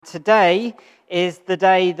today is the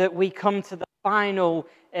day that we come to the final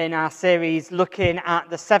in our series looking at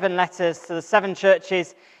the 7 letters to the 7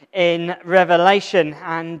 churches in Revelation.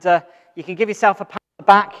 And you can give yourself a pat on the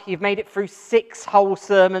back. You've made it through 6 whole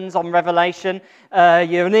sermons on Revelation.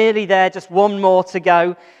 You're nearly there, just one more to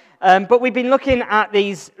go. But we've been looking at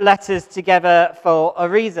these letters together for a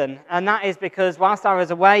reason, and that is because whilst I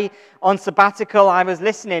was away on sabbatical, I was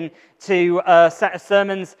listening to a set of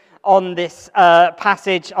sermons on this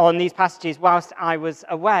on these passages whilst I was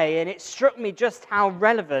away, and it struck me just how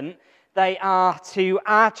relevant they are to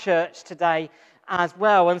our church today as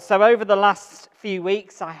well. And so over the last few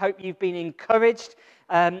weeks, I hope you've been encouraged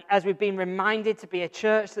as we've been reminded to be a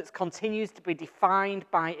church that continues to be defined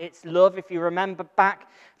by its love. If you remember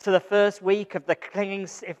back to the first week of the clinging,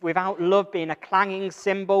 if without love being a clanging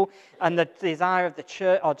cymbal, and the desire of the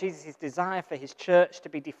church, or Jesus' desire for his church to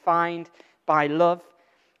be defined by love.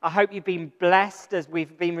 I hope you've been blessed as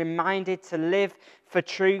we've been reminded to live for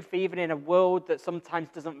truth, even in a world that sometimes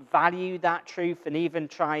doesn't value that truth and even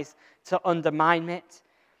tries to undermine it.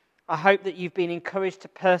 I hope that you've been encouraged to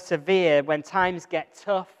persevere when times get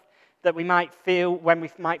tough, that when we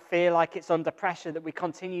might feel like it's under pressure, that we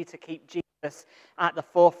continue to keep Jesus at the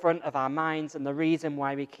forefront of our minds and the reason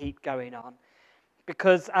why we keep going on.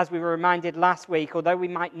 Because as we were reminded last week, although we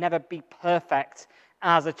might never be perfect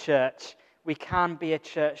as a church, we can be a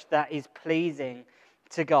church that is pleasing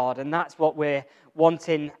to God. And that's what we're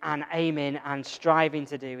wanting and aiming and striving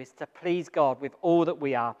to do, is to please God with all that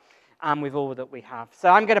we are and with all that we have. So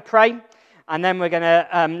I'm going to pray, and then we're going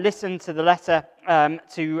to listen to the letter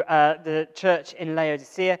to the church in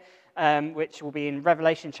Laodicea, which will be in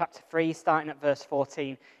Revelation chapter 3, starting at verse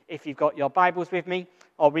 14, if you've got your Bibles with me,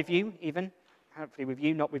 or with you even. Hopefully with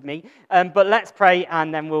you, not with me. But let's pray,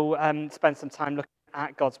 and then we'll spend some time looking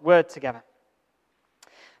at God's word together.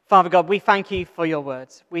 Father God, we thank you for your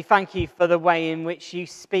words. We thank you for the way in which you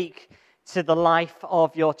speak to the life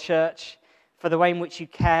of your church, for the way in which you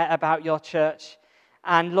care about your church.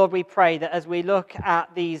 And Lord, we pray that as we look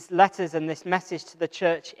at these letters and this message to the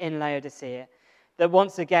church in Laodicea, that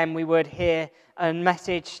once again we would hear a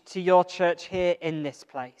message to your church here in this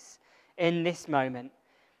place, in this moment,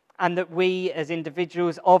 and that we as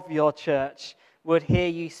individuals of your church would hear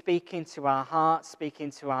you speaking to our hearts,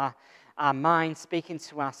 speaking to our minds, speaking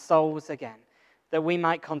to our souls again, that we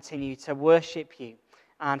might continue to worship you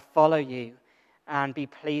and follow you and be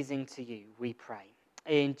pleasing to you, we pray.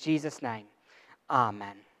 In Jesus' name,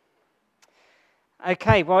 amen.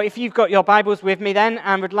 Okay, well, if you've got your Bibles with me then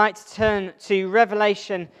and would like to turn to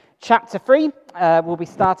Revelation chapter 3, we'll be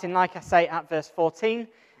starting, like I say, at verse 14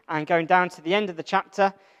 and going down to the end of the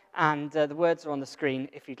chapter, and the words are on the screen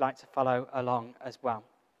if you'd like to follow along as well.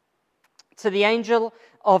 To the angel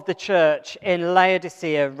of the church in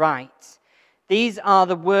Laodicea write, these are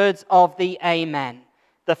the words of the Amen,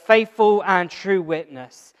 the faithful and true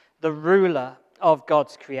witness, the ruler of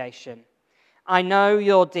God's creation. I know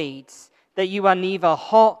your deeds, that you are neither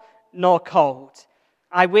hot nor cold.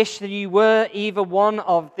 I wish that you were either one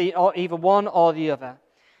or the other.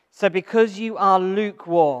 So because you are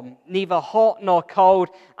lukewarm, neither hot nor cold,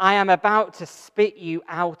 I am about to spit you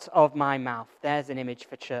out of my mouth. There's an image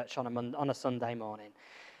for church on a Sunday morning.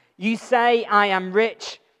 You say, I am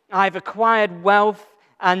rich, I've acquired wealth,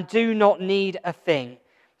 and do not need a thing.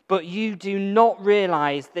 But you do not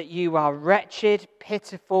realize that you are wretched,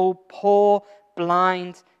 pitiful, poor,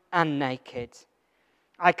 blind, and naked.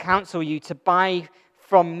 I counsel you to buy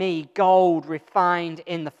from me gold refined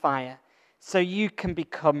in the fire, so you can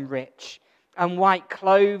become rich, and white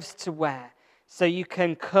clothes to wear, so you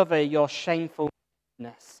can cover your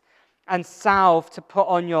shamefulness, and salve to put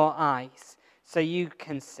on your eyes, so you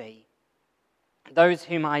can see. Those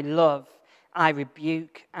whom I love, I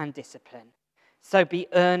rebuke and discipline. So be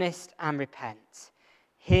earnest and repent.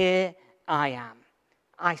 Here I am.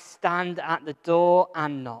 I stand at the door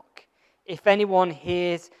and knock. If anyone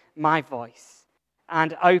hears my voice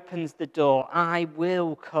and opens the door, I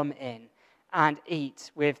will come in and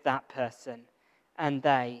eat with that person, and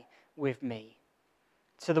they with me.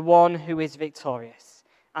 To the one who is victorious,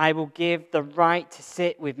 I will give the right to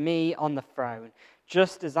sit with me on the throne,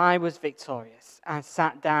 just as I was victorious and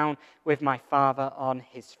sat down with my Father on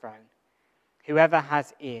his throne. Whoever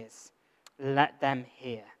has ears, let them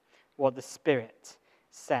hear what the Spirit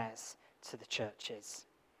says to the churches.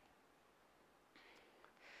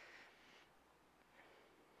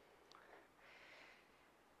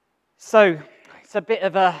 So, it's a bit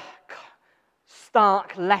of a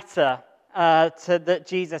stark letter that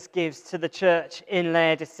Jesus gives to the church in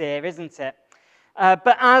Laodicea, isn't it?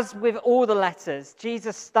 But as with all the letters,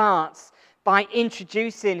 Jesus starts by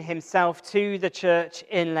introducing himself to the church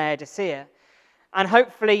in Laodicea. And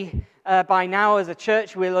hopefully by now as a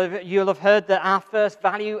church, you'll have heard that our first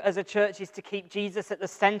value as a church is to keep Jesus at the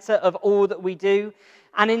center of all that we do.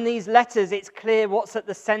 And in these letters, it's clear what's at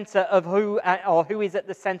the center of who is at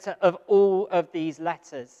the center of all of these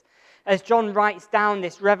letters. As John writes down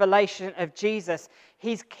this revelation of Jesus,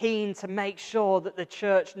 he's keen to make sure that the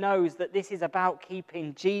church knows that this is about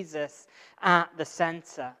keeping Jesus at the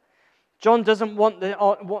center. John doesn't want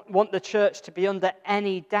the church to be under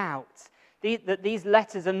any doubt that these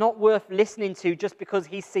letters are not worth listening to just because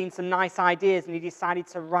he's seen some nice ideas and he decided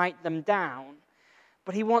to write them down.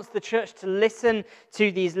 But he wants the church to listen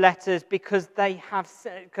to these letters because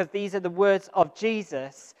these are the words of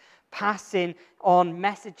Jesus passing on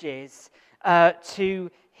messages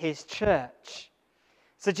to his church.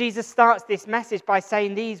 So Jesus starts this message by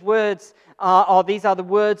saying these words these are the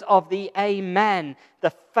words of the Amen, the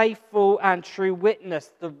faithful and true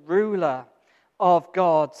witness, the ruler of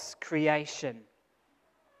God's creation.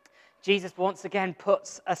 Jesus once again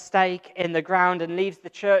puts a stake in the ground and leaves the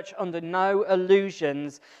church under no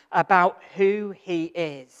illusions about who he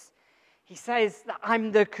is. He says that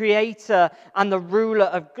I'm the creator and the ruler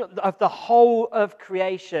of the whole of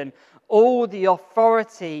creation. All the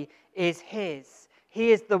authority is his.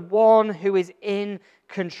 He is the one who is in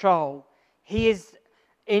control. He is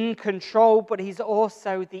in control, but he's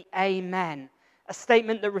also the Amen. A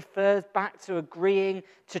statement that refers back to agreeing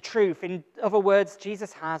to truth. In other words,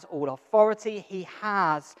 Jesus has all authority. He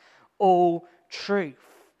has all truth.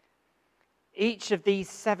 Each of these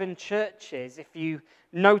 7 churches, if you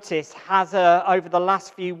notice, over the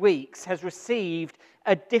last few weeks, has received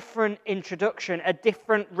a different introduction, a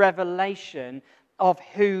different revelation of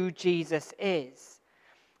who Jesus is.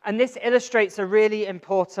 And this illustrates a really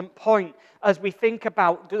important point as we think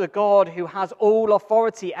about the God who has all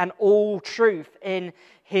authority and all truth in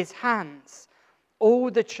his hands. All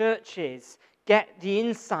the churches get the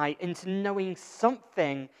insight into knowing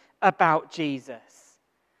something about Jesus,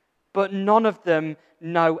 but none of them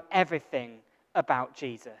know everything about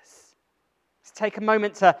Jesus. Let's take a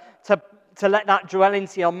moment to let that dwell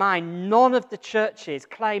into your mind. None of the churches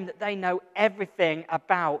claim that they know everything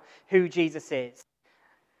about who Jesus is.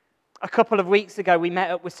 A couple of weeks ago, we met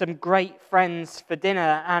up with some great friends for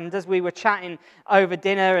dinner, and as we were chatting over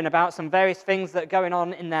dinner and about some various things that are going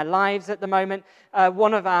on in their lives at the moment,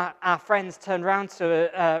 one of our friends turned around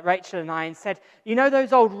to Rachel and I and said, you know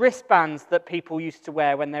those old wristbands that people used to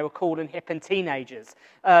wear when they were cool and hip and teenagers,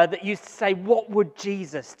 that used to say, what would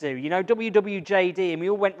Jesus do? You know, WWJD, and we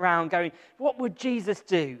all went round going, what would Jesus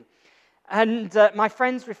do? And my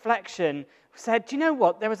friend's reflection said, do you know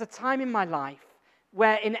what? There was a time in my life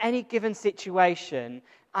where in any given situation,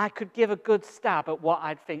 I could give a good stab at what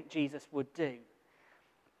I'd think Jesus would do.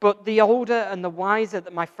 But the older and the wiser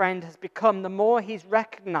that my friend has become, the more he's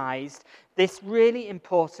recognized this really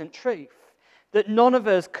important truth, that none of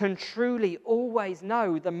us can truly always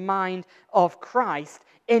know the mind of Christ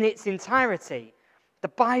in its entirety. The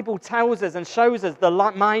Bible tells us and shows us the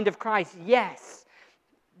mind of Christ. Yes,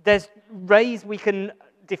 there's ways we can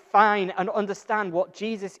define and understand what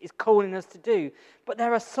Jesus is calling us to do. But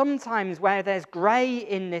there are some times where there's grey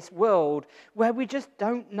in this world where we just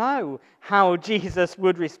don't know how Jesus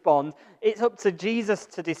would respond. It's up to Jesus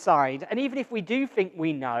to decide. And even if we do think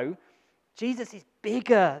we know, Jesus is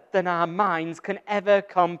bigger than our minds can ever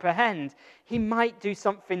comprehend. He might do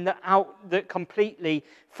something that completely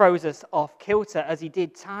throws us off kilter, as he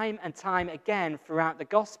did time and time again throughout the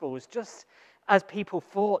Gospels. Just as people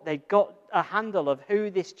thought they'd got a handle of who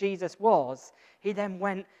this Jesus was, he then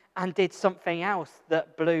went and did something else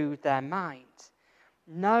that blew their mind.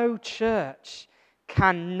 No church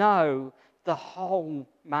can know the whole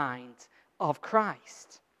mind of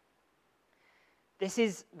Christ. This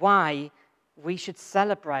is why we should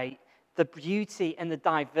celebrate the beauty and the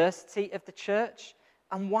diversity of the church,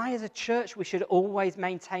 and why as a church we should always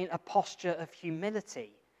maintain a posture of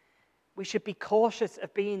humility. We should be cautious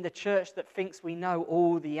of being the church that thinks we know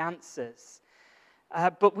all the answers.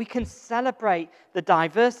 But we can celebrate the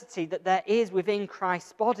diversity that there is within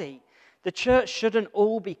Christ's body. The church shouldn't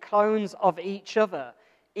all be clones of each other.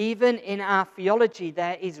 Even in our theology,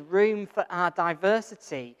 there is room for our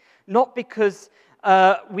diversity. Not because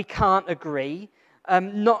we can't agree,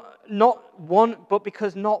 but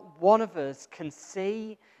because not one of us can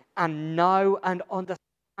see and know and understand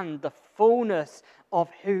the fullness of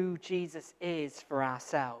who Jesus is for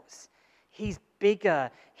ourselves. He's bigger,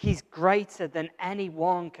 he's greater than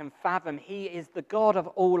anyone can fathom. He is the God of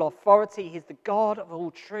all authority, he's the God of all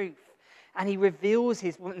truth. And he reveals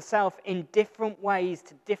himself in different ways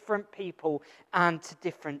to different people and to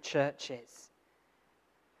different churches.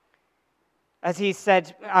 As he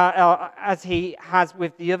said, as he has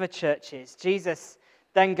with the other churches, Jesus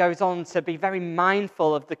then goes on to be very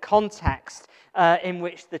mindful of the context in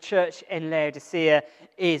which the church in Laodicea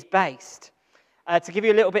is based. To give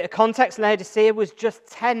you a little bit of context, Laodicea was just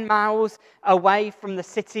 10 miles away from the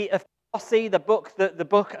city of Colossae, the book that the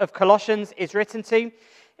book of Colossians is written to.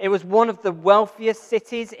 It was one of the wealthiest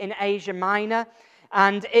cities in Asia Minor,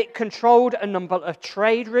 and it controlled a number of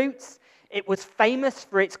trade routes. It was famous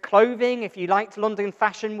for its clothing. If you liked London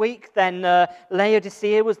Fashion Week, then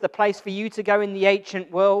Laodicea was the place for you to go in the ancient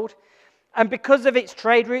world. And because of its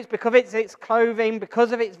trade routes, because of its clothing,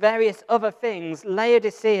 because of its various other things,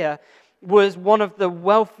 Laodicea was one of the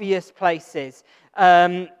wealthiest places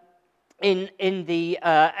in the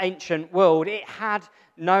ancient world. It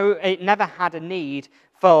never had a need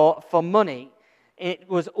for money. It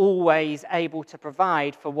was always able to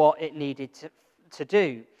provide for what it needed to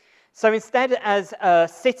do. So instead, as a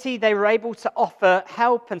city, they were able to offer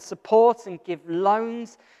help and support and give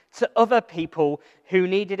loans to other people who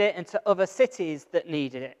needed it and to other cities that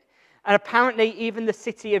needed it. And apparently even the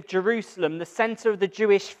city of Jerusalem, the center of the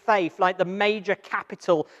Jewish faith, like the major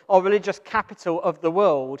capital or religious capital of the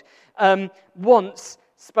world, once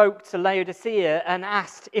spoke to Laodicea and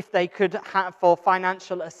asked if they could have for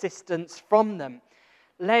financial assistance from them.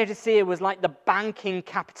 Laodicea was like the banking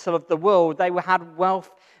capital of the world. They had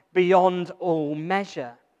wealth beyond all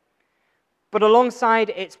measure. But alongside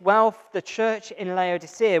its wealth, the church in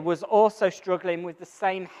Laodicea was also struggling with the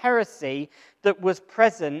same heresy that was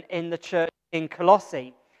present in the church in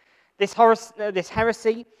Colossae. This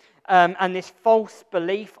heresy and this false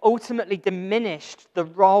belief ultimately diminished the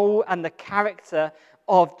role and the character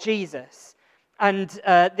of Jesus. And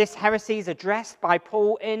this heresy is addressed by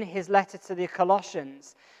Paul in his letter to the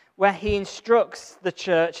Colossians, where he instructs the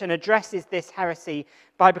church and addresses this heresy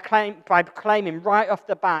by proclaiming right off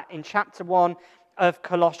the bat in chapter 1 of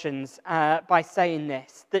Colossians by saying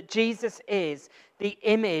this, that Jesus is the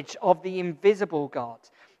image of the invisible God,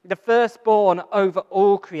 the firstborn over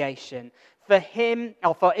all creation. For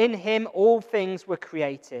in him all things were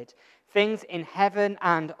created, things in heaven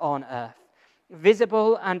and on earth,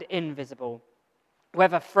 visible and invisible.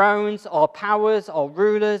 Whether thrones or powers or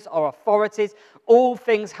rulers or authorities, all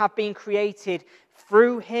things have been created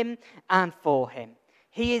through him and for him.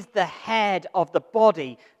 He is the head of the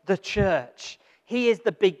body, the church. He is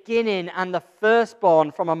the beginning and the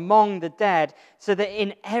firstborn from among the dead, so that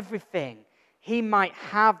in everything he might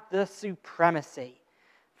have the supremacy.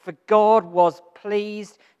 For God was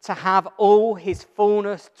pleased to have all his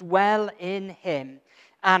fullness dwell in him,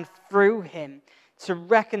 and through him to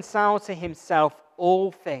reconcile to himself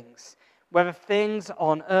all things, whether things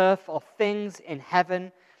on earth or things in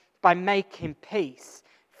heaven, by making peace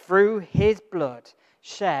through his blood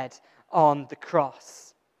shed on the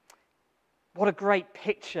cross. What a great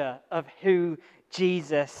picture of who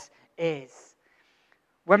Jesus is.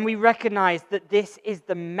 When we recognize that this is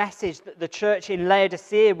the message that the church in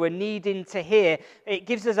Laodicea were needing to hear, it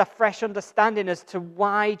gives us a fresh understanding as to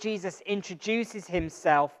why Jesus introduces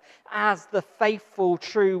himself as the faithful,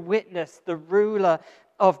 true witness, the ruler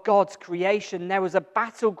of God's creation. There was a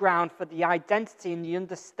battleground for the identity and the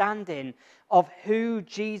understanding of who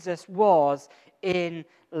Jesus was in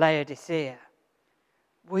Laodicea.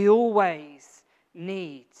 We always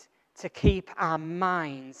need to keep our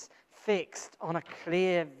minds fixed on a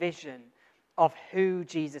clear vision of who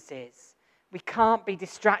Jesus is. We can't be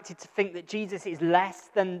distracted to think that Jesus is less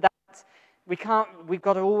than that. We've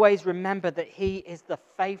got to always remember that he is the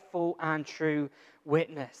faithful and true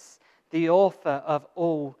witness, the author of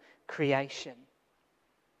all creation.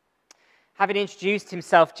 Having introduced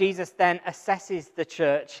himself, Jesus then assesses the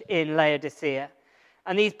church in Laodicea.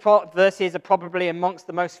 And these verses are probably amongst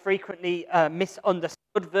the most frequently misunderstood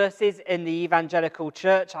verses in the evangelical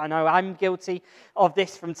church. I know I'm guilty of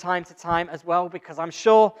this from time to time as well, because I'm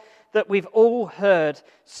sure that we've all heard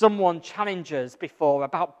someone challenge us before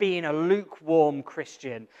about being a lukewarm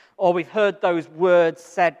Christian, or we've heard those words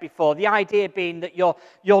said before. The idea being that you're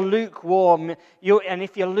lukewarm, and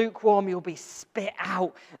if you're lukewarm, you'll be spit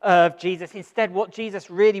out of Jesus. Instead, what Jesus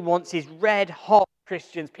really wants is red-hot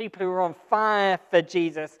Christians, people who are on fire for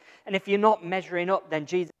Jesus. And if you're not measuring up, then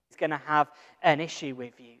Jesus is going to have an issue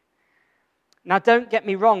with you. Now, don't get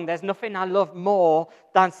me wrong, there's nothing I love more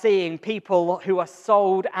than seeing people who are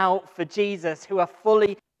sold out for Jesus, who are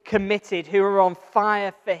fully committed, who are on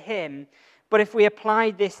fire for him. But if we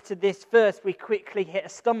apply this to this verse, we quickly hit a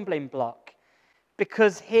stumbling block,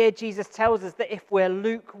 Because here Jesus tells us that if we're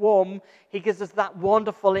lukewarm, he gives us that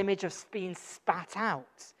wonderful image of being spat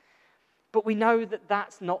out. But we know that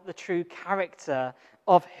that's not the true character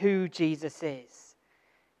of who Jesus is.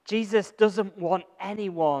 Jesus doesn't want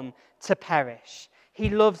anyone to perish. He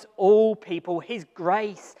loves all people. His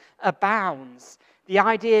grace abounds. The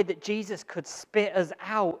idea that Jesus could spit us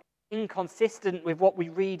out is inconsistent with what we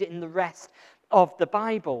read in the rest of the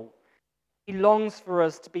Bible. He longs for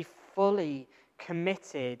us to be fully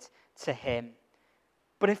committed to him.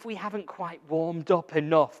 But if we haven't quite warmed up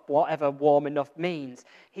enough, whatever warm enough means,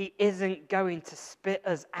 he isn't going to spit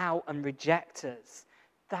us out and reject us.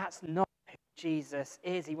 That's not who Jesus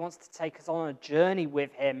is. He wants to take us on a journey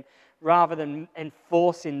with him rather than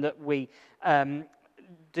enforcing that we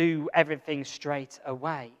do everything straight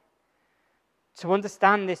away. To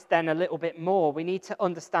understand this then a little bit more, we need to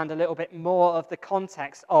understand a little bit more of the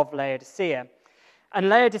context of Laodicea. And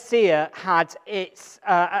Laodicea had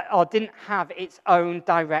didn't have its own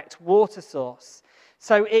direct water source.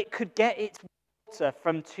 So it could get its water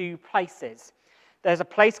from two places. There's a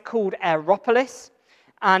place called Aeropolis,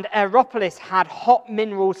 and Aeropolis had hot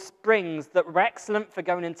mineral springs that were excellent for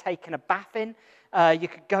going and taking a bath in. You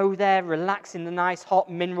could go there, relax in the nice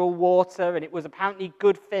hot mineral water, and it was apparently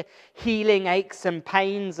good for healing aches and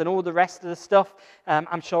pains and all the rest of the stuff.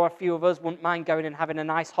 I'm sure a few of us wouldn't mind going and having a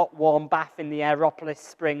nice hot warm bath in the Aeropolis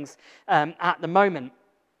springs at the moment.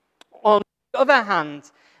 On the other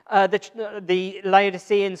hand, the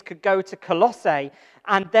Laodiceans could go to Colossae,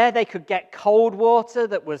 and there they could get cold water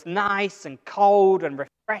that was nice and cold and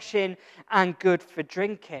refreshing and good for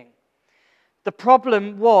drinking. The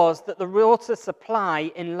problem was that the water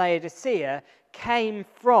supply in Laodicea came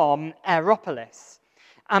from Aeropolis.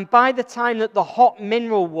 And by the time that the hot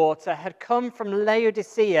mineral water had come from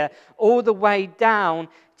Laodicea all the way down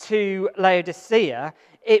to Laodicea,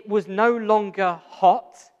 it was no longer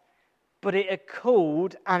hot, but it had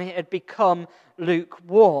cooled and it had become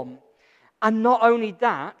lukewarm. And not only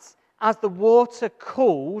that, as the water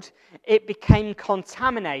cooled, it became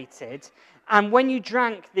contaminated. And when you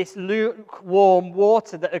drank this lukewarm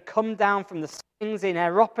water that had come down from the springs in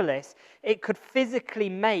Aeropolis, it could physically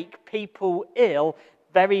make people ill,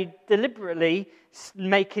 very deliberately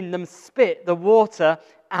making them spit the water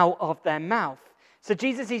out of their mouth. So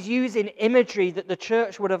Jesus is using imagery that the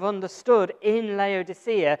church would have understood in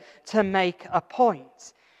Laodicea to make a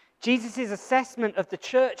point. Jesus' assessment of the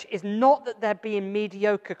church is not that they're being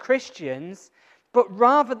mediocre Christians, but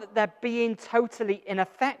rather that they're being totally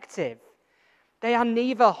ineffective. They are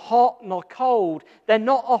neither hot nor cold. They're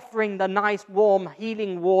not offering the nice, warm,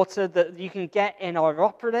 healing water that you can get in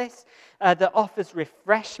Aeropolis that offers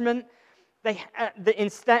refreshment. And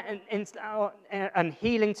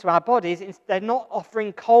healing to our bodies. They're not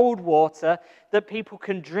offering cold water that people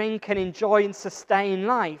can drink and enjoy and sustain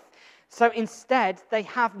life. So instead, they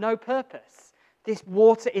have no purpose. This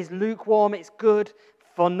water is lukewarm. It's good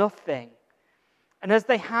for nothing. And as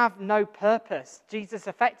they have no purpose, Jesus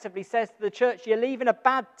effectively says to the church, you're leaving a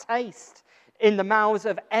bad taste in the mouths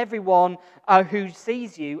of everyone who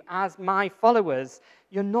sees you as my followers.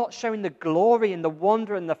 You're not showing the glory and the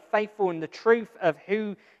wonder and the faithful and the truth of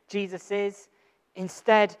who Jesus is.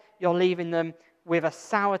 Instead, you're leaving them with a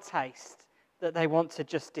sour taste that they want to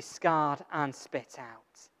just discard and spit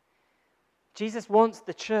out. Jesus wants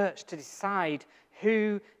the church to decide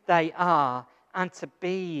who they are and to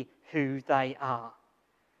be who they are.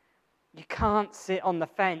 You can't sit on the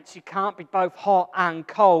fence. You can't be both hot and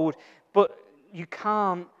cold, but you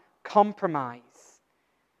can't compromise.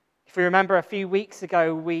 If you remember a few weeks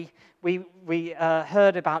ago, we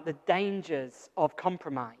heard about the dangers of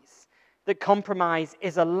compromise. That compromise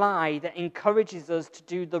is a lie that encourages us to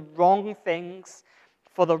do the wrong things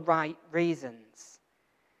for the right reasons.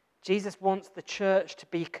 Jesus wants the church to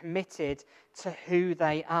be committed to who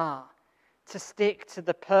they are, to stick to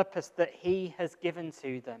the purpose that he has given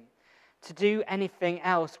to them. To do anything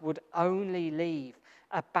else would only leave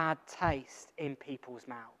a bad taste in people's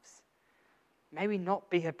mouths. May we not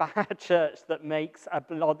be a bad church that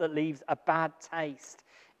leaves a bad taste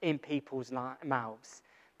in people's mouths.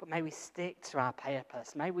 But may we stick to our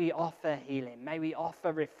purpose. May we offer healing. May we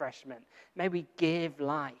offer refreshment. May we give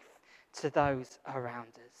life to those around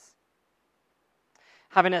us.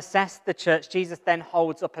 Having assessed the church, Jesus then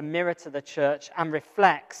holds up a mirror to the church and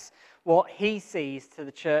reflects what he sees to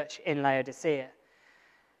the church in Laodicea.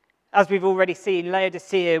 As we've already seen,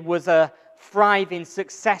 Laodicea was a thriving,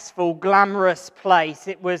 successful, glamorous place.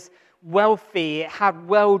 It was wealthy. It had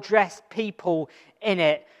well-dressed people in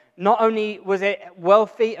it. Not only was it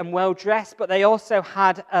wealthy and well-dressed, but they also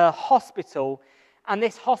had a hospital. And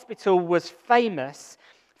this hospital was famous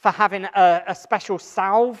for having a special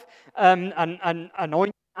salve, an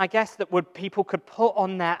ointment, I guess, that people could put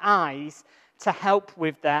on their eyes to help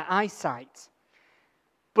with their eyesight.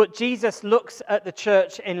 But Jesus looks at the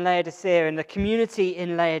church in Laodicea and the community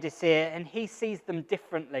in Laodicea, and he sees them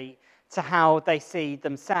differently to how they see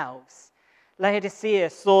themselves. Laodicea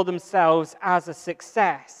saw themselves as a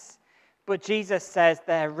success, but Jesus says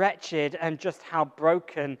they're wretched and just how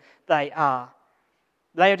broken they are.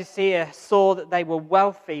 Laodicea saw that they were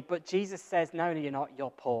wealthy, but Jesus says, no, you're not,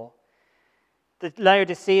 you're poor. The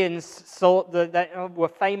Laodiceans thought that they were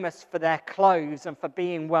famous for their clothes and for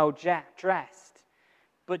being well dressed.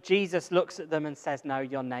 But Jesus looks at them and says, no,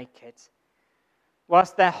 you're naked.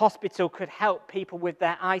 Whilst their hospital could help people with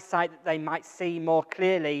their eyesight that they might see more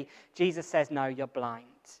clearly, Jesus says, no, you're blind.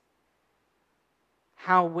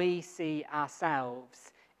 How we see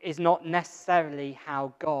ourselves is not necessarily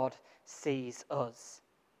how God sees us.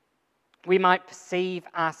 We might perceive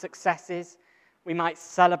our successes, we might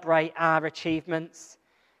celebrate our achievements,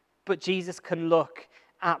 but Jesus can look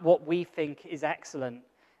at what we think is excellent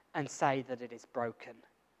and say that it is broken.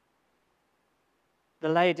 The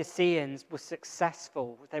Laodiceans were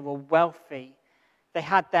successful, they were wealthy, they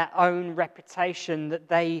had their own reputation that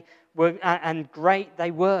they were, and great they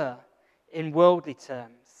were in worldly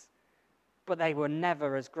terms, but they were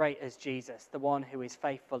never as great as Jesus, the one who is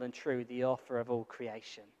faithful and true, the author of all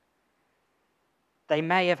creation. They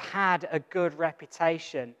may have had a good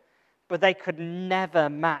reputation, but they could never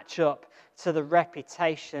match up to the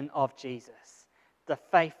reputation of Jesus, the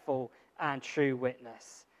faithful and true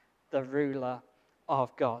witness, the ruler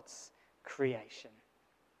of God's creation.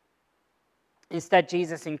 Instead,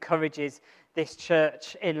 Jesus encourages this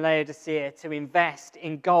church in Laodicea to invest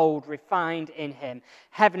in gold refined in him,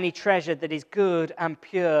 heavenly treasure that is good and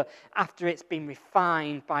pure after it's been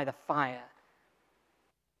refined by the fire.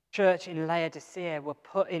 The church in Laodicea were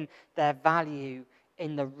putting their value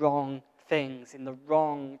in the wrong things, in the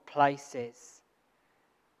wrong places.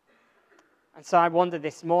 And so I wonder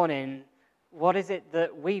this morning, what is it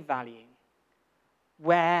that we value?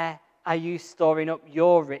 Where are you storing up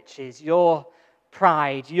your riches, your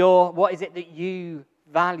pride, what is it that you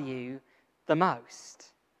value the most?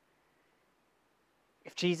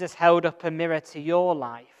 If Jesus held up a mirror to your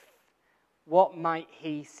life, what might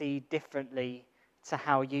he see differently to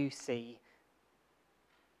how you see?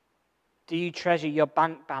 Do you treasure your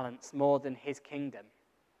bank balance more than his kingdom?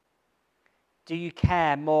 Do you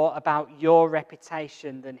care more about your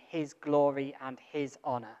reputation than his glory and his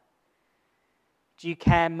honor? Do you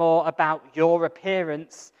care more about your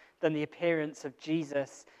appearance than the appearance of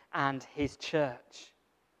Jesus and his church?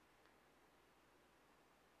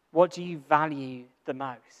 What do you value the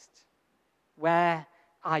most? Where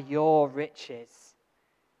are your riches?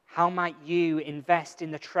 How might you invest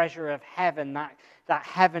in the treasure of heaven, that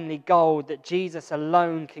heavenly gold that Jesus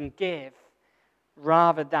alone can give,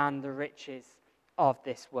 rather than the riches of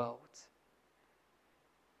this world?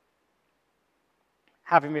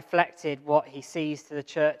 Having reflected what he sees to the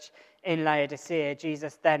church in Laodicea,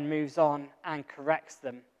 Jesus then moves on and corrects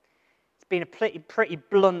them. It's been a pretty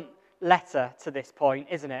blunt letter to this point,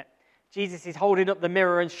 isn't it? Jesus is holding up the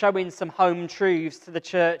mirror and showing some home truths to the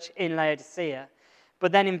church in Laodicea.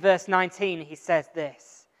 But then in verse 19, he says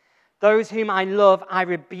this: "Those whom I love, I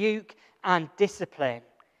rebuke and discipline.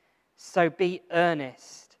 So be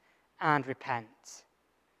earnest and repent."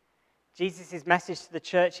 Jesus' message to the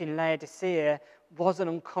church in Laodicea was an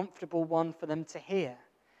uncomfortable one for them to hear.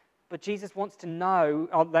 But Jesus wants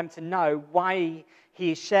them to know why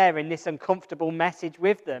he is sharing this uncomfortable message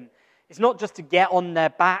with them. It's not just to get on their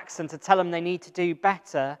backs and to tell them they need to do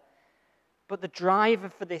better, but the driver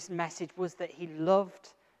for this message was that he loved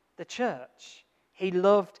the church. He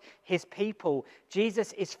loved his people.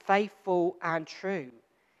 Jesus is faithful and true.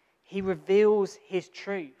 He reveals his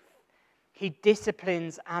truth. He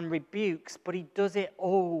disciplines and rebukes, but he does it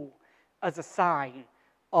all as a sign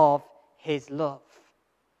of his love.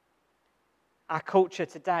 Our culture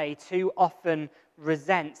today too often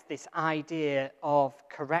resents this idea of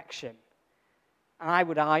correction. And I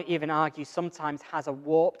would even argue sometimes has a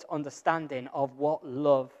warped understanding of what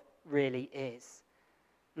love really is.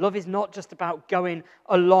 Love is not just about going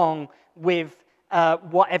along with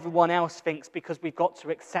what everyone else thinks because we've got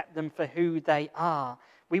to accept them for who they are.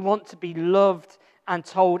 We want to be loved and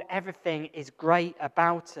told everything is great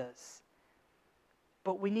about us.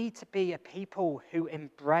 But we need to be a people who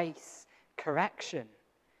embrace correction.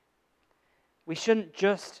 We shouldn't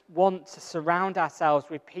just want to surround ourselves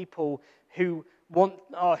with people who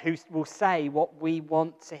will say what we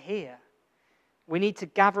want to hear. We need to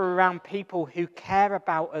gather around people who care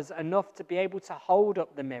about us enough to be able to hold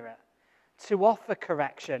up the mirror, to offer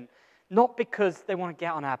correction, not because they want to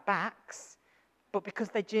get on our backs, but because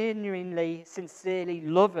they genuinely, sincerely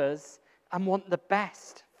love us and want the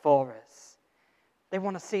best for us. They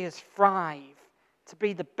want to see us thrive, to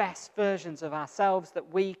be the best versions of ourselves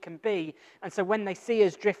that we can be. And so when they see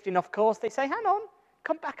us drifting off course, they say, hang on,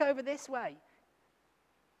 come back over this way.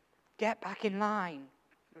 Get back in line.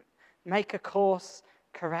 Make a course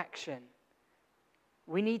correction.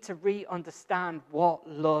 We need to re-understand what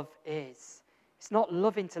love is. It's not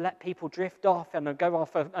loving to let people drift off and go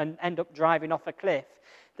off and end up driving off a cliff.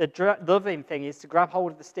 The loving thing is to grab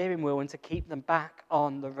hold of the steering wheel and to keep them back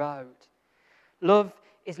on the road. Love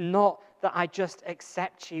is not that I just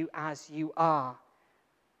accept you as you are.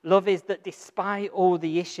 Love is that despite all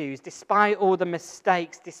the issues, despite all the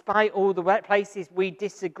mistakes, despite all the places we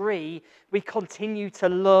disagree, we continue to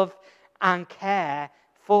love and care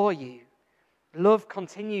for you. Love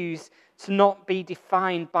continues to not be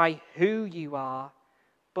defined by who you are,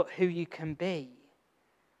 but who you can be.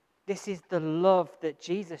 This is the love that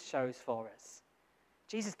Jesus shows for us.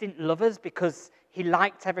 Jesus didn't love us because he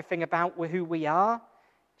liked everything about who we are.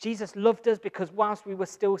 Jesus loved us because whilst we were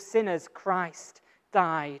still sinners, Christ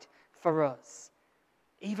died for us.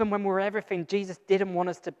 Even when we were everything Jesus didn't want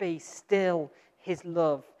us to be, still his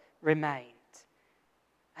love remained.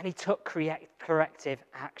 And he took corrective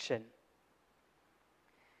action.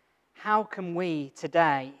 How can we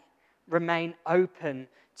today remain open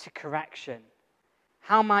to correction?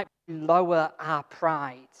 How might we lower our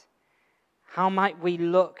pride? How might we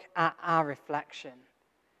look at our reflection?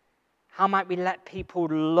 How might we let people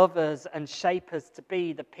love us and shape us to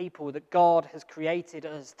be the people that God has created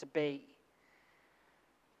us to be?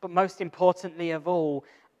 But most importantly of all,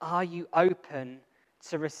 are you open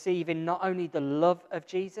to receiving not only the love of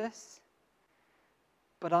Jesus,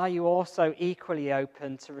 but are you also equally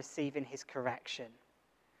open to receiving his correction?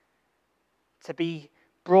 To be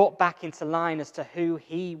brought back into line as to who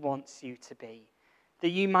he wants you to be. That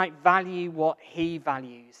you might value what he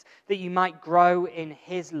values. That you might grow in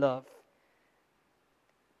his love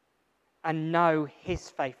and know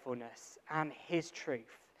his faithfulness and his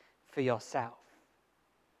truth for yourself.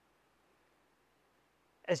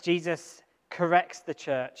 As Jesus corrects the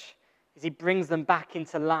church, as he brings them back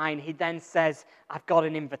into line, he then says, I've got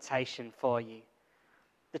an invitation for you.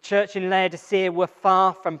 The church in Laodicea were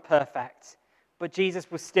far from perfect, but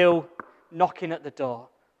Jesus was still knocking at the door.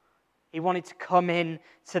 He wanted to come in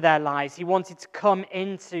to their lives. He wanted to come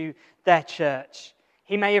into their church.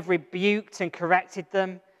 He may have rebuked and corrected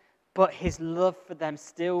them, but his love for them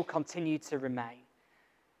still continued to remain.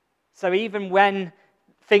 So even when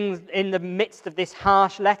things in the midst of this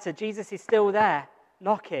harsh letter, Jesus is still there,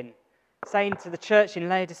 knocking, saying to the church in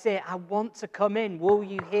Laodicea, I want to come in. Will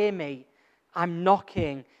you hear me? I'm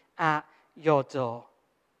knocking at your door.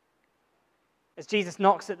 As Jesus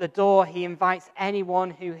knocks at the door, he invites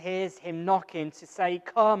anyone who hears him knocking to say,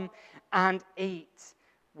 come and eat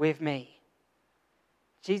with me.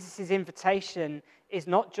 Jesus' invitation is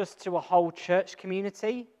not just to a whole church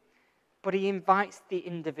community, but he invites the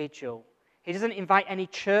individual. He doesn't invite any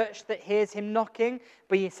church that hears him knocking,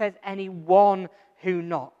 but he says anyone who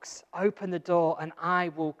knocks, open the door and I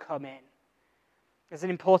will come in. There's an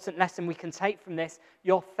important lesson we can take from this.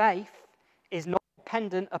 Your faith is not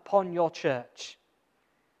dependent upon your church.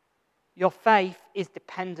 Your faith is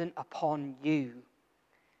dependent upon you.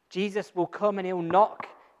 Jesus will come and he'll knock,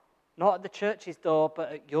 not at the church's door,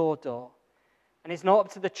 but at your door. And it's not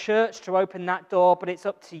up to the church to open that door, but it's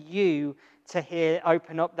up to you to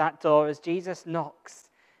open up that door as Jesus knocks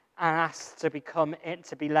and asks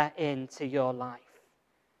to be let into your life.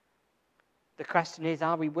 The question is,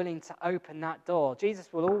 are we willing to open that door? Jesus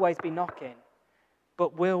will always be knocking,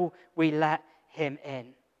 but will we let him in?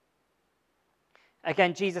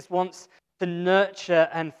 Again, Jesus wants to nurture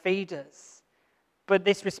and feed us, but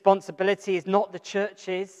this responsibility is not the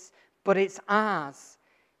church's, but it's ours.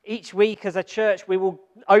 Each week as a church, we will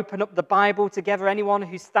open up the Bible together. Anyone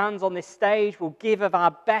who stands on this stage will give of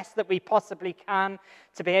our best that we possibly can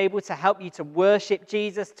to be able to help you to worship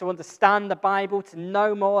Jesus, to understand the Bible, to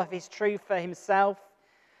know more of his truth for himself.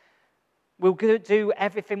 We'll do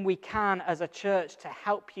everything we can as a church to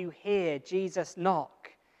help you hear Jesus knock.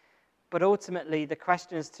 But ultimately, the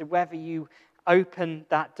question as to whether you open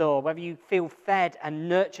that door, whether you feel fed and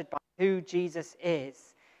nurtured by who Jesus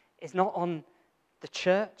is not on the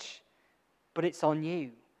church, but it's on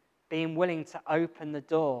you, being willing to open the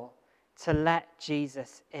door to let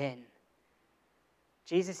Jesus in.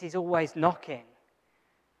 Jesus is always knocking.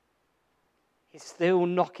 He's still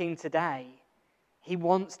knocking today. He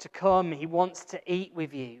wants to come. He wants to eat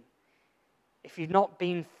with you. If you've not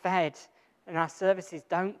been fed in our services,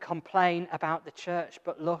 don't complain about the church,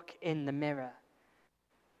 but look in the mirror.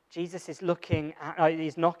 Jesus is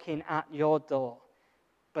he's knocking at your door,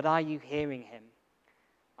 but are you hearing him?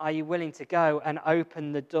 Are you willing to go and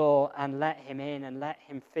open the door and let him in and let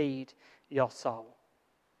him feed your soul?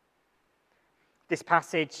 This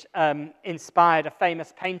passage inspired a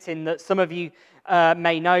famous painting that some of you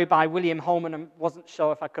may know by William Holman. I wasn't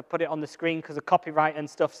sure if I could put it on the screen because of copyright and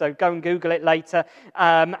stuff, so go and Google it later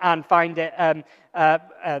and find it.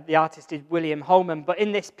 The artist is William Holman. But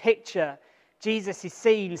in this picture, Jesus is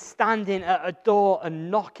seen standing at a door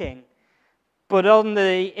and knocking. But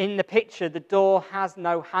in the picture, the door has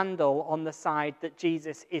no handle on the side that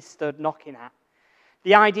Jesus is stood knocking at.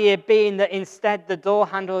 The idea being that instead the door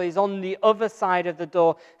handle is on the other side of the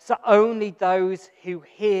door, so only those who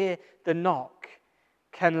hear the knock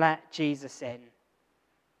can let Jesus in.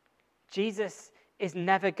 Jesus is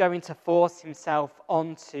never going to force himself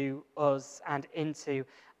onto us and into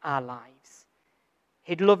our lives.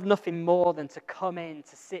 He'd love nothing more than to come in,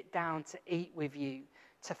 to sit down, to eat with you,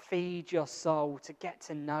 to feed your soul, to get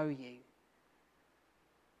to know you.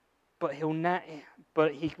 But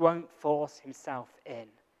he won't force himself in.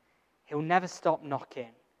 He'll never stop knocking.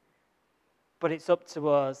 But it's up to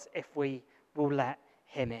us if we will let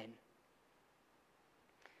him in.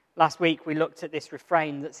 Last week we looked at this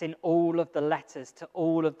refrain that's in all of the letters to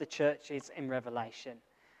all of the churches in Revelation.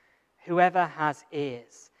 Whoever has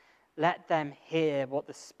ears, let them hear what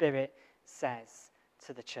the Spirit says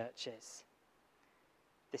to the churches.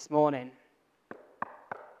 This morning,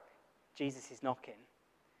 Jesus is knocking.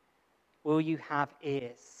 Will you have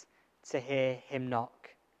ears to hear him knock?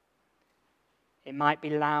 It might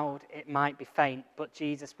be loud, it might be faint, but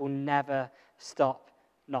Jesus will never stop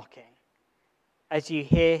knocking. As you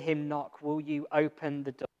hear him knock, will you open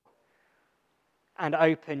the door and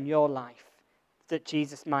open your life that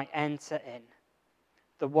Jesus might enter in,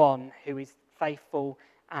 the one who is faithful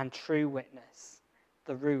and true witness,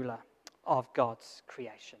 the ruler of God's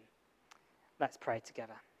creation. Let's pray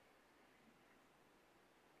together.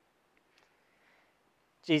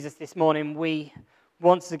 Jesus, this morning we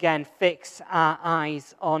once again fix our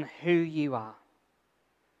eyes on who you are.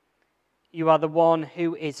 You are the one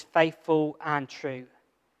who is faithful and true,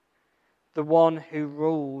 the one who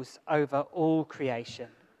rules over all creation.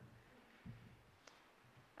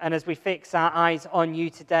 And as we fix our eyes on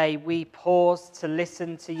you today, we pause to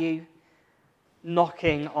listen to you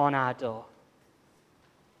knocking on our door.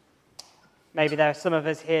 Maybe there are some of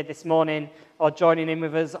us here this morning or joining in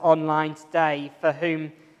with us online today for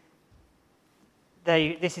whom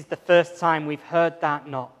this is the first time we've heard that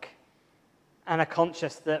knock and are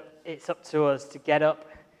conscious that it's up to us to get up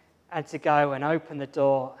and to go and open the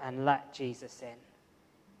door and let Jesus in.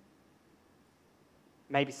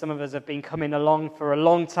 Maybe some of us have been coming along for a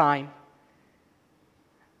long time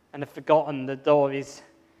and have forgotten the door is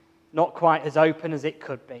not quite as open as it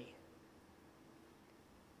could be.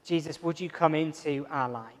 Jesus, would you come into our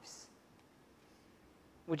lives?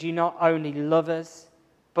 Would you not only love us,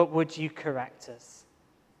 but would you correct us?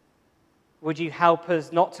 Would you help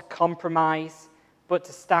us not to compromise, but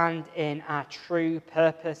to stand in our true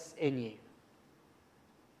purpose in you?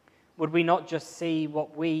 Would we not just see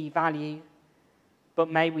what we value, but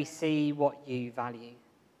may we see what you value?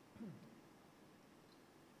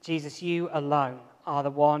 Jesus, you alone are the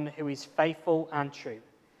one who is faithful and true,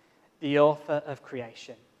 the author of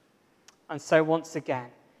creation. And so once again,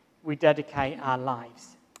 we dedicate our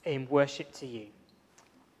lives in worship to you.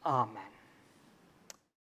 Amen.